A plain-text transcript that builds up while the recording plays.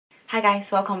Hi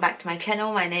guys, welcome back to my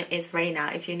channel. My name is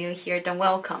Rena. If you're new here, then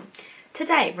welcome.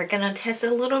 Today we're gonna test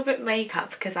a little bit makeup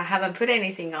because I haven't put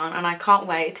anything on and I can't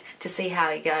wait to see how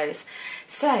it goes.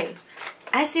 So,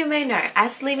 as you may know,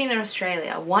 as living in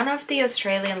Australia, one of the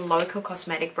Australian local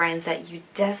cosmetic brands that you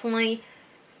definitely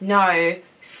know,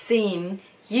 seen,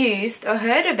 used or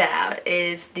heard about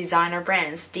is designer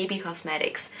brands DB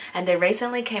Cosmetics, and they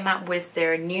recently came up with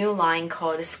their new line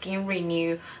called Skin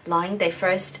Renew line. They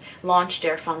first launched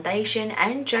their foundation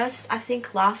and just I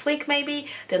think last week maybe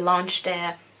they launched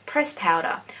their pressed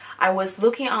powder. I was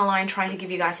looking online trying to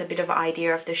give you guys a bit of an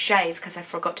idea of the shades because I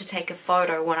forgot to take a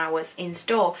photo when I was in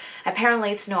store. Apparently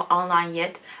it's not online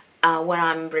yet when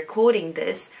I'm recording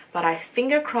this, but I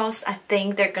finger crossed, I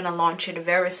think they're gonna launch it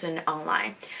very soon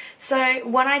online. So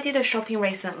when I did a shopping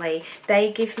recently,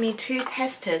 they give me two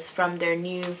testers from their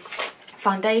new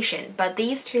foundation, but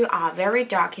these two are very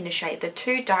dark in the shade. The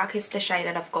two darkest the shade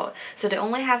that I've got, so they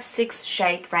only have 6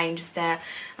 shade ranges there,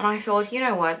 and I thought, you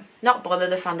know what, not bother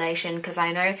the foundation because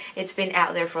I know it's been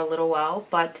out there for a little while,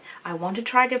 but I want to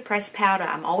try the pressed powder.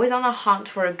 I'm always on a hunt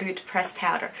for a good pressed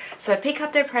powder, so I pick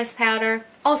up their pressed powder,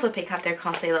 also pick up their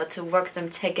concealer to work them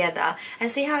together and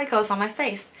see how it goes on my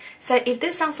face. So if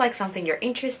this sounds like something you're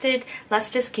interested, let's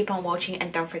just keep on watching,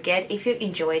 and don't forget, if you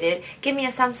enjoyed it, give me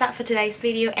a thumbs up for today's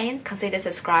video and consider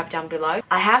subscribe down below.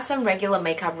 I have some regular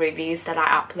makeup reviews that I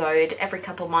upload every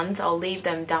couple months. I'll leave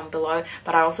them down below,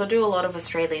 but I also do a lot of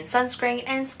Australian sunscreen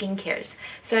and skincares.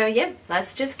 So yeah,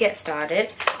 let's just get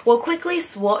started. We'll quickly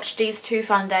swatch these two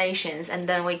foundations and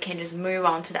then we can just move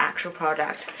on to the actual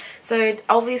product. So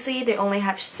obviously they only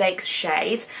have 6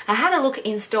 shades. I had a look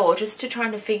in store just to try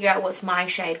to figure out what's my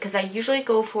shade because I usually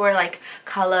go for like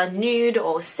color nude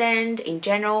or sand in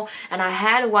general, and I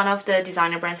had one of the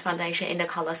designer brands foundation in the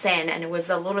color sand and it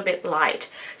was a little bit light.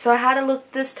 So I had a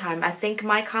look this time. I think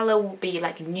my color will be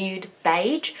like nude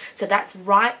beige, so that's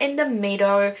right in the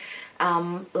middle,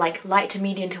 like light to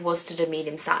medium towards to the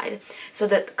medium side. So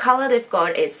the color they've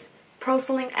got is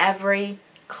porcelain ivory,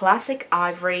 classic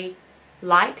ivory,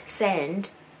 light sand,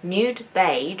 nude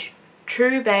beige,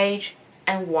 true beige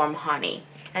and warm honey.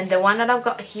 And the one that I've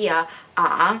got here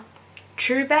are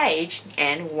true beige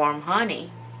and warm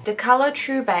honey. The color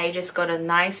true beige has got a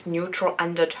nice neutral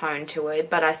undertone to it,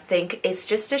 but I think it's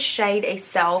just the shade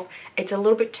itself, it's a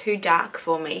little bit too dark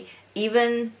for me.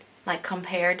 Even like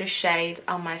compare the shade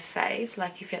on my face,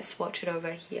 like if you swatch it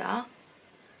over here,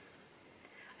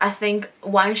 I think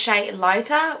one shade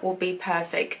lighter will be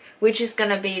perfect, which is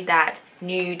gonna be that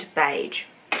nude beige.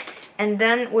 And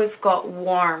then we've got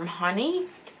warm honey.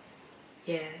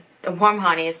 Yeah, the warm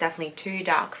honey is definitely too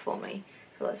dark for me.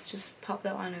 So let's just pop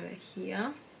that one over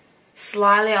here.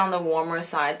 Slightly on the warmer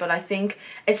side, but I think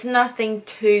it's nothing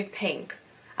too pink.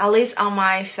 At least on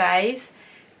my face,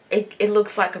 it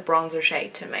looks like a bronzer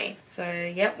shade to me. So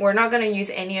yeah, we're not going to use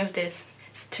any of this.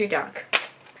 It's too dark.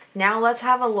 Now let's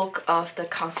have a look of the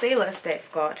concealers they've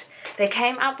got. They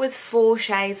came up with 4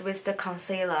 shades with the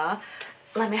concealer.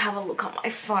 Let me have a look on my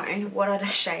phone. What are the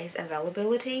shades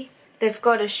availability? They've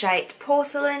got a shade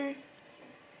porcelain,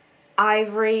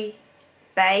 ivory,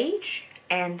 beige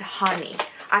and honey.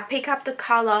 I pick up the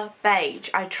color beige.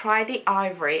 I tried the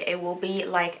ivory. It will be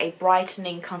like a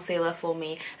brightening concealer for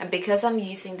me, and because I'm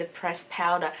using the pressed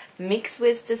powder mixed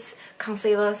with this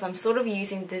concealer, so I'm sort of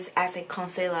using this as a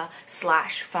concealer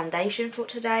slash foundation for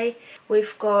today.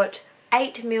 We've got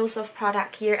 8 mils of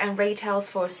product here and retails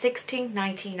for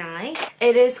 $16.99.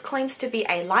 It is claims to be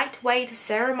a lightweight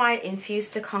ceramide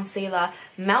infused concealer,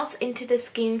 melts into the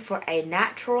skin for a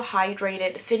natural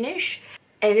hydrated finish.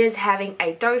 It is having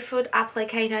a doe foot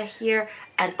applicator here,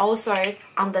 and also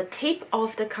on the tip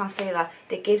of the concealer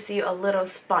that gives you a little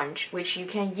sponge which you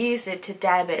can use it to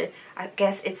dab it. I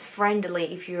guess it's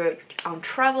friendly if you're on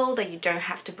travel that you don't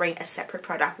have to bring a separate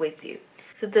product with you.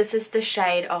 So this is the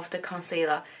shade of the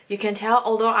concealer. You can tell,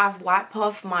 although I've wiped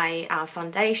off my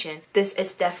foundation, this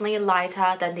is definitely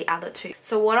lighter than the other two.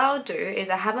 So what I'll do is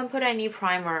I haven't put any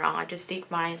primer on. I just did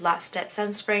my last step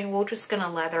sunscreen. We're just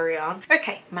gonna lather it on.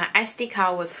 Okay, my SD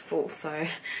card was full, so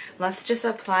let's just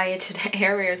apply it to the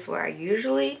areas where I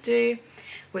usually do,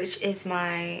 which is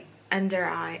my under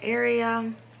eye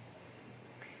area.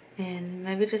 And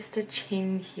maybe just the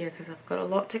chin here because I've got a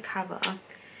lot to cover.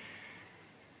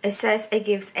 It says it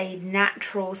gives a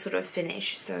natural sort of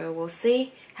finish, so we'll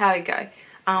see how it goes.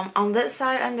 On this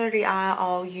side under the eye,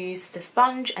 I'll use the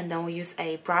sponge and then we'll use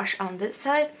a brush on this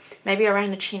side. Maybe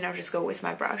around the chin, I'll just go with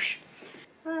my brush.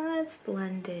 Let's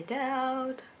blend it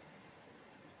out.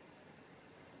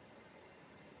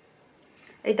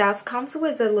 It does comes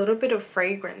with a little bit of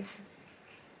fragrance.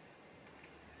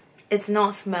 It's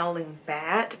not smelling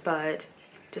bad, but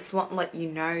Just want to let you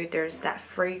know there's that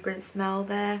fragrant smell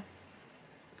there.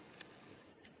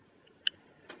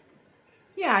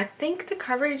 Yeah, I think the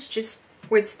coverage just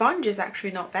with sponge is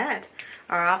actually not bad.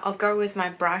 Alright, I'll go with my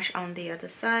brush on the other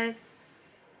side.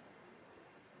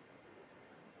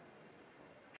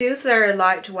 Feels very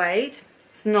lightweight.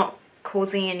 It's not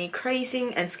causing any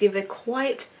creasing and it's give it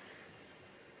quite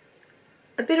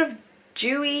a bit of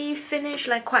dewy finish,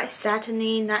 like quite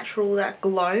satiny, natural, that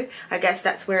glow. I guess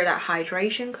that's where that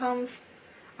hydration comes.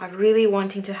 I'm really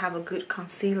wanting to have a good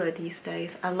concealer these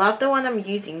days. I love the one I'm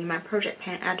using in my project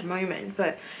pan at the moment,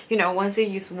 but you know, once you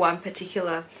use one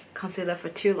particular concealer for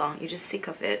too long, you're just sick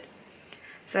of it.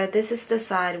 So this is the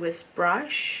side with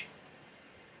brush,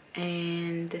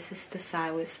 and this is the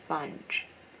side with sponge.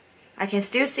 I can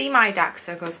still see my dark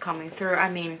circles coming through,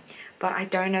 but I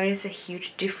don't notice a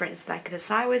huge difference. Like the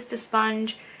side with the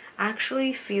sponge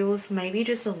actually feels maybe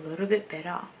just a little bit better.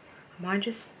 I might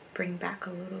just bring back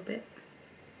a little bit.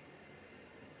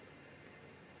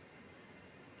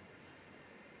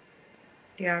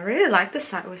 Yeah, I really like the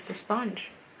side with the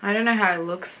sponge. I don't know how it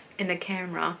looks in the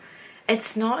camera.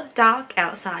 It's not dark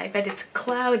outside, but it's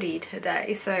cloudy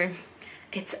today, so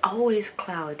it's always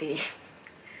cloudy.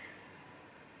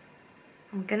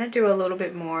 I'm gonna do a little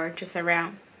bit more just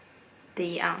around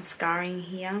the scarring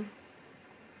here.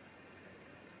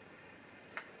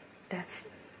 That's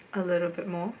a little bit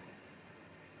more.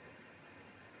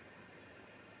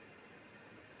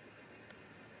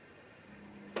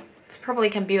 This probably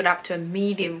can build up to a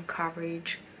medium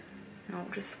coverage. I'll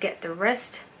just get the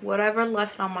rest, whatever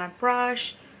left on my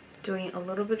brush, doing a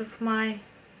little bit of my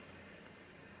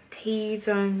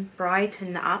T-zone,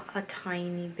 brighten up a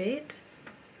tiny bit.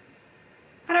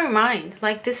 I don't mind.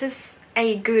 Like, this is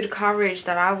a good coverage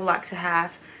that I would like to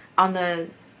have on a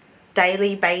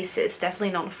daily basis.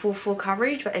 Definitely not full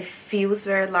coverage, but it feels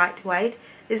very lightweight.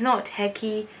 It's not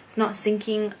tacky, it's not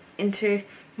sinking into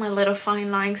my little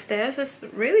fine lines there, so it's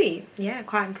really, yeah,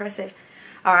 quite impressive.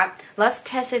 Alright, let's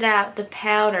test it out, the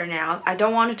powder now. I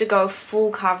don't want it to go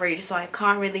full coverage, so I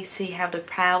can't really see how the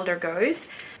powder goes.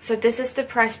 So this is the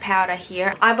pressed powder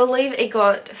here. I believe it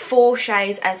got 4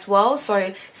 shades as well,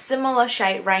 so similar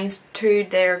shade range to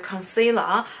their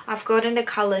concealer. I've got in the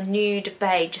color nude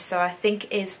beige, so I think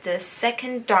it's the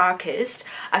second darkest.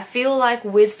 I feel like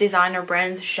with designer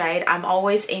brands shade, I'm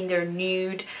always in their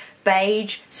nude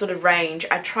beige sort of range.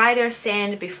 I tried their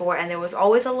sand before and there was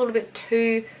always a little bit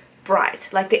too bright.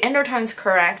 Like the undertone's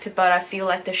correct, but I feel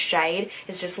like the shade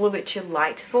is just a little bit too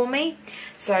light for me.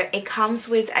 So it comes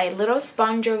with a little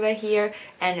sponge over here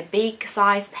and a big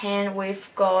size pan.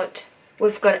 We've got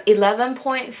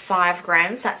 11.5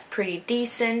 grams. That's pretty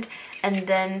decent.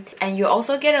 And you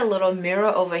also get a little mirror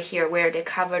over here where they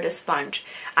cover the sponge.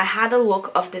 I had a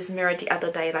look of this mirror the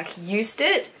other day, like used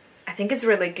it. I think it's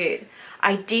really good.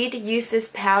 I did use this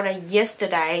powder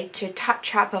yesterday to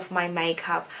touch up of my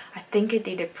makeup. I think it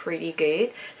did it pretty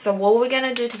good. So what we're going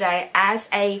to do today, as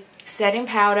a setting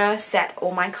powder, set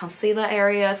all my concealer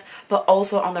areas, but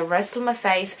also on the rest of my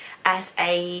face as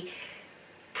a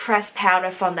pressed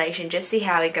powder foundation. Just see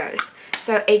how it goes.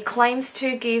 So it claims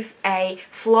to give a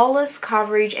flawless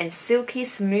coverage and silky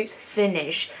smooth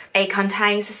finish. It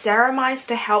contains ceramides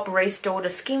to help restore the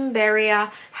skin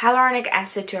barrier, hyaluronic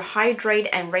acid to hydrate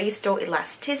and restore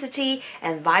elasticity,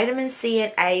 and vitamin C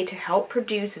and A to help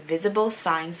produce visible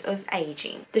signs of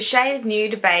aging. The shade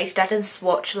nude beige doesn't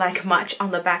swatch like much on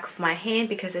the back of my hand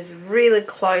because it's really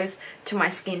close to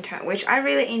my skin tone, which I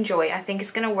really enjoy. I think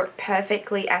it's going to work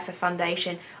perfectly as a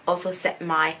foundation, also set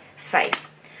my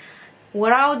face.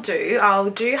 What I'll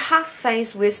do half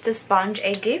face with the sponge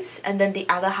it gives, and then the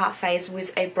other half face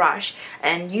with a brush.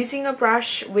 And using a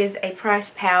brush with a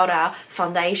pressed powder,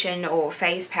 foundation or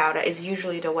face powder is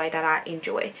usually the way that I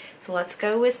enjoy. So let's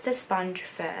go with the sponge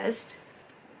first.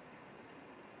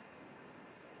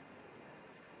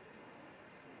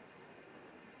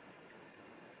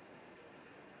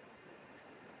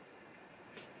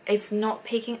 It's not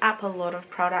picking up a lot of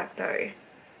product though.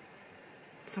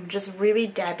 So I'm just really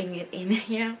dabbing it in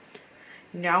here.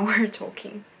 Now we're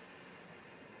talking.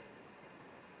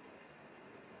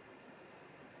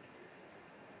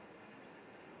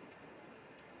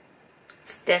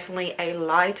 It's definitely a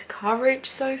light coverage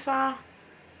so far.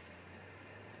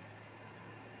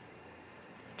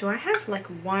 Do I have like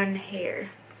one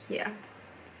hair? Yeah.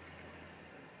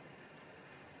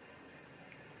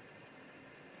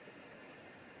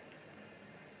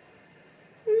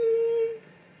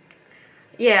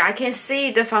 Yeah, I can see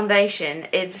the foundation.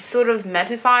 It's sort of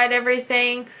mattified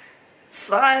everything,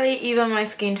 slightly even my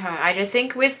skin tone. I just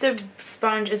think with the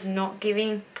sponge is not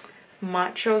giving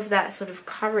much of that sort of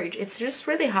coverage. It's just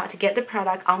really hard to get the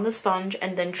product on the sponge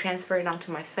and then transfer it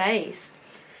onto my face.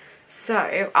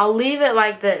 So I'll leave it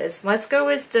like this. Let's go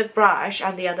with the brush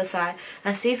on the other side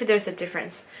and see if there's a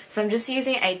difference. So I'm just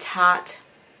using a Tarte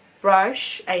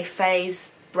brush, a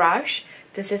face brush.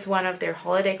 This is one of their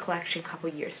holiday collection a couple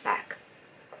years back.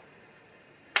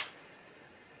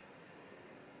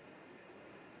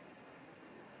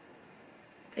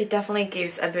 It definitely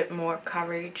gives a bit more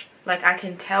coverage. Like, I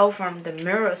can tell from the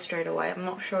mirror straight away. I'm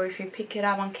not sure if you pick it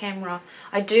up on camera.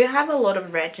 I do have a lot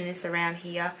of redness around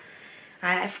here.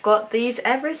 I've got these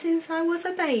ever since I was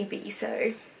a baby,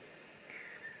 so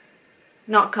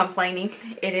not complaining.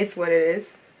 It is what it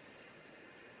is.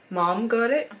 Mom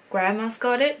got it, grandma's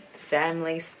got it,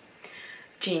 families,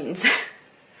 genes.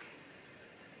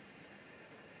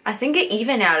 I think it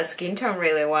evened out the skin tone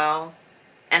really well.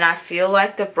 And I feel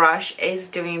like the brush is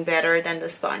doing better than the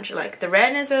sponge. Like, the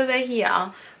redness over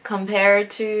here compared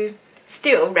to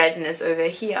still redness over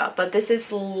here, but this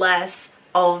is less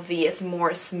obvious,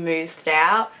 more smoothed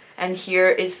out, and here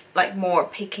is like more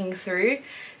peeking through.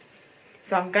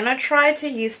 So I'm gonna try to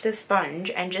use the sponge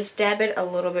and just dab it a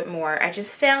little bit more. I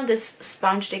just found this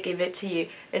sponge to give it to you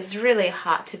is really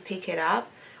hard to pick it up,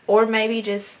 or maybe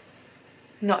just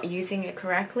not using it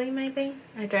correctly. Maybe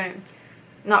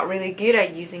not really good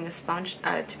at using a sponge,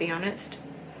 to be honest.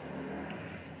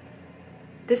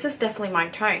 This is definitely my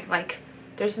tone. Like,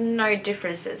 there's no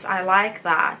differences. I like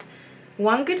that.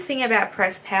 One good thing about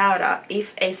pressed powder,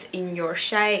 if it's in your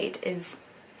shade, is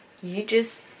you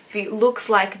just feel, looks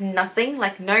like nothing,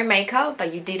 like no makeup,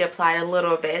 but you did apply it a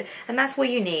little bit, and that's what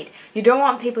you need. You don't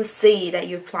want people to see that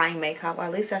you're applying makeup, or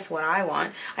at least that's what I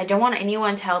want. I don't want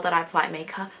anyone to tell that I applied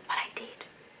makeup, but I did.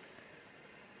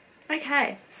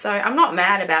 Okay, so I'm not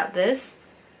mad about this.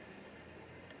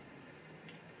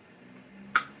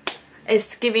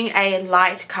 It's giving a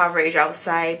light coverage, I would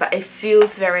say, but it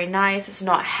feels very nice. It's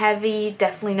not heavy,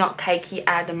 definitely not cakey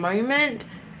at the moment.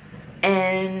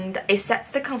 And it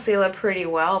sets the concealer pretty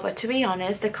well, but to be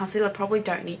honest, the concealer probably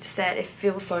don't need to set. It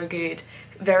feels so good.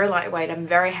 Very lightweight. I'm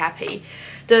very happy.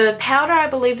 The powder, I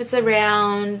believe it's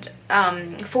around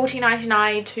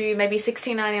 $14.99 to maybe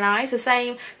 $16.99. It's the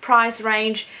same price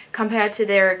range compared to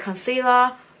their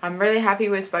concealer. I'm really happy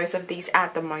with both of these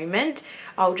at the moment.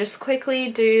 I'll just quickly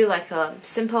do like a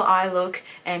simple eye look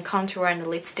and contour and the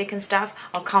lipstick and stuff.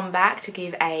 I'll come back to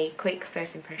give a quick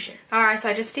first impression. Alright, so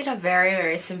I just did a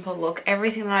very simple look.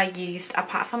 Everything that I used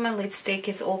apart from my lipstick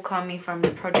is all coming from the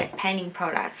Project Painting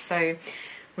products. So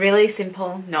really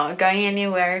simple, not going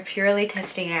anywhere, purely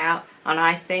testing out, and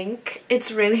I think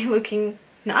it's really looking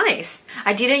nice.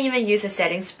 I didn't even use a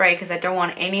setting spray because I don't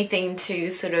want anything to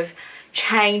sort of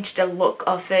change the look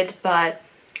of it, but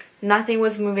nothing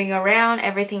was moving around.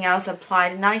 Everything else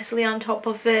applied nicely on top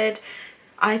of it.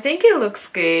 I think it looks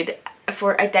good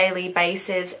for a daily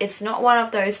basis. It's not one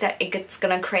of those that it's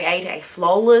gonna create a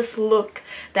flawless look,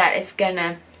 that it's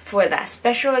gonna, for that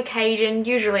special occasion,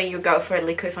 usually you go for a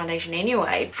liquid foundation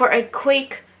anyway. For a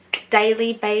quick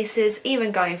daily basis,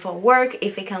 even going for work,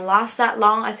 if it can last that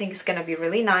long, I think it's gonna be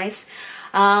really nice.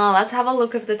 Let's have a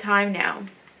look at the time now.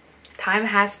 Time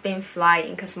has been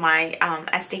flying because my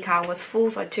SD card was full,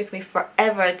 so it took me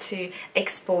forever to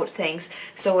export things.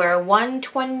 So we're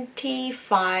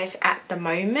 1:25 at the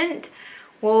moment.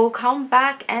 We'll come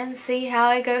back and see how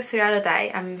I go throughout the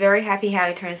day. I'm very happy how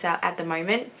it turns out at the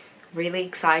moment. Really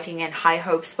exciting and high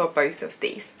hopes for both of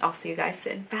these. I'll see you guys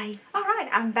soon. Bye. Alright,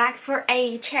 I'm back for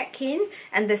a check-in,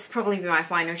 and this will probably be my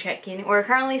final check-in. We're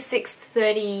currently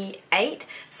 6:38,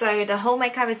 so the whole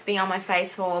makeup has been on my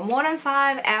face for more than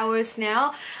 5 hours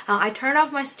now. I turned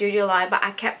off my studio light, but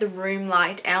I kept the room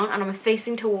light on, and I'm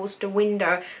facing towards the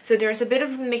window, so there's a bit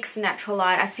of mixed natural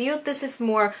light. I feel this is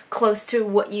more close to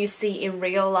what you see in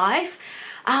real life.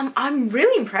 I'm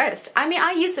really impressed. I mean,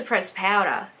 I used the pressed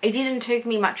powder. It didn't take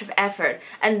me much of effort,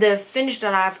 and the finish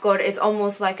that I've got is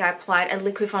almost like I applied a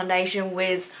liquid foundation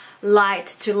with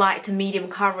light to medium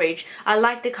coverage. I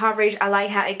like the coverage. I like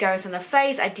how it goes on the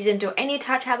face. I didn't do any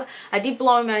touch up. I did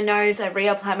blow my nose. I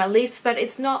reapplied my lips, but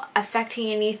it's not affecting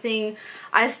anything.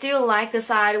 I still like the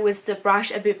side with the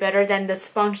brush a bit better than the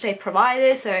sponge they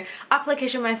provided. So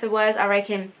application method wise, I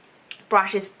reckon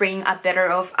brushes bring a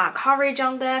better of coverage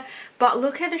on there, but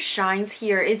look at the shines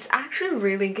here. It's actually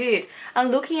really good. And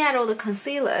looking at all the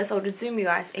concealers, I'll just zoom you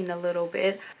guys in a little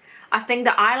bit. I think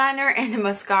the eyeliner and the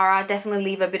mascara definitely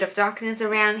leave a bit of darkness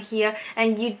around here,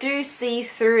 and you do see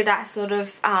through that sort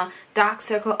of dark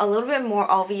circle a little bit more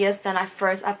obvious than I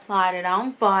first applied it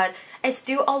on, but it's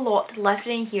still a lot left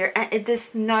in here, and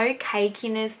there's no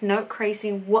cakiness, no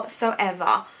creasing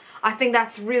whatsoever. I think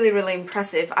that's really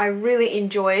impressive. I really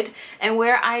enjoyed. And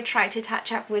where I tried to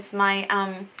touch up with my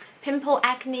pimple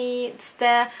acne, it's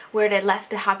there where they left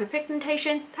the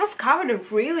hyperpigmentation, that's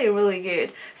covered really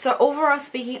good. So overall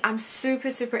speaking, I'm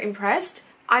super impressed.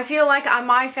 I feel like I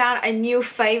might found a new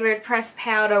favorite pressed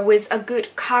powder with a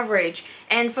good coverage.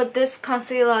 And for this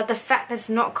concealer, the fact that it's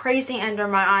not crazy under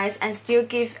my eyes and still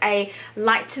give a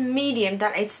light to medium,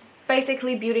 that it's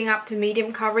basically building up to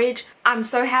medium coverage. I'm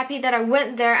so happy that I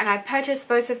went there and I purchased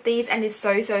both of these, and it's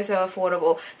so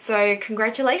affordable. So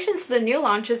congratulations to the new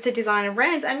launches, to designer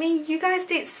brands. I mean, you guys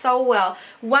did so well.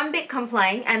 One big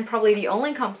complaint, and probably the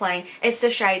only complaint, is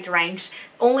the shade range.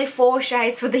 Only 4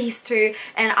 shades for these two,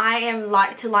 and I am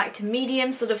light to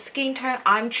medium sort of skin tone.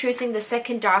 I'm choosing the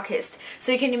second darkest.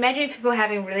 So you can imagine if people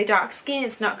having really dark skin,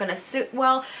 it's not gonna suit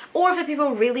well. Or for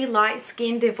people really light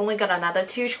skin, they've only got another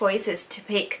 2 choices to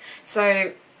pick.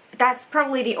 So that's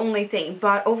probably the only thing.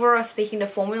 But overall speaking, the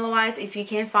formula wise, if you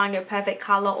can find your perfect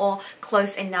color or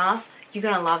close enough, you're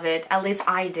gonna love it. At least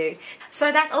I do.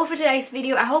 So that's all for today's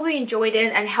video. I hope you enjoyed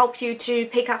it and helped you to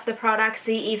pick up the product,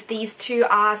 see if these two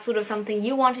are sort of something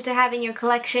you wanted to have in your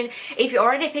collection. If you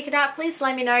already picked it up, please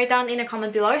let me know down in a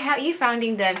comment below how you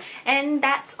finding them. And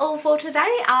that's all for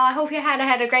today. I hope you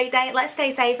had a great day. Let's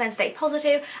stay safe and stay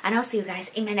positive, and I'll see you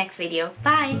guys in my next video.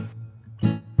 Bye!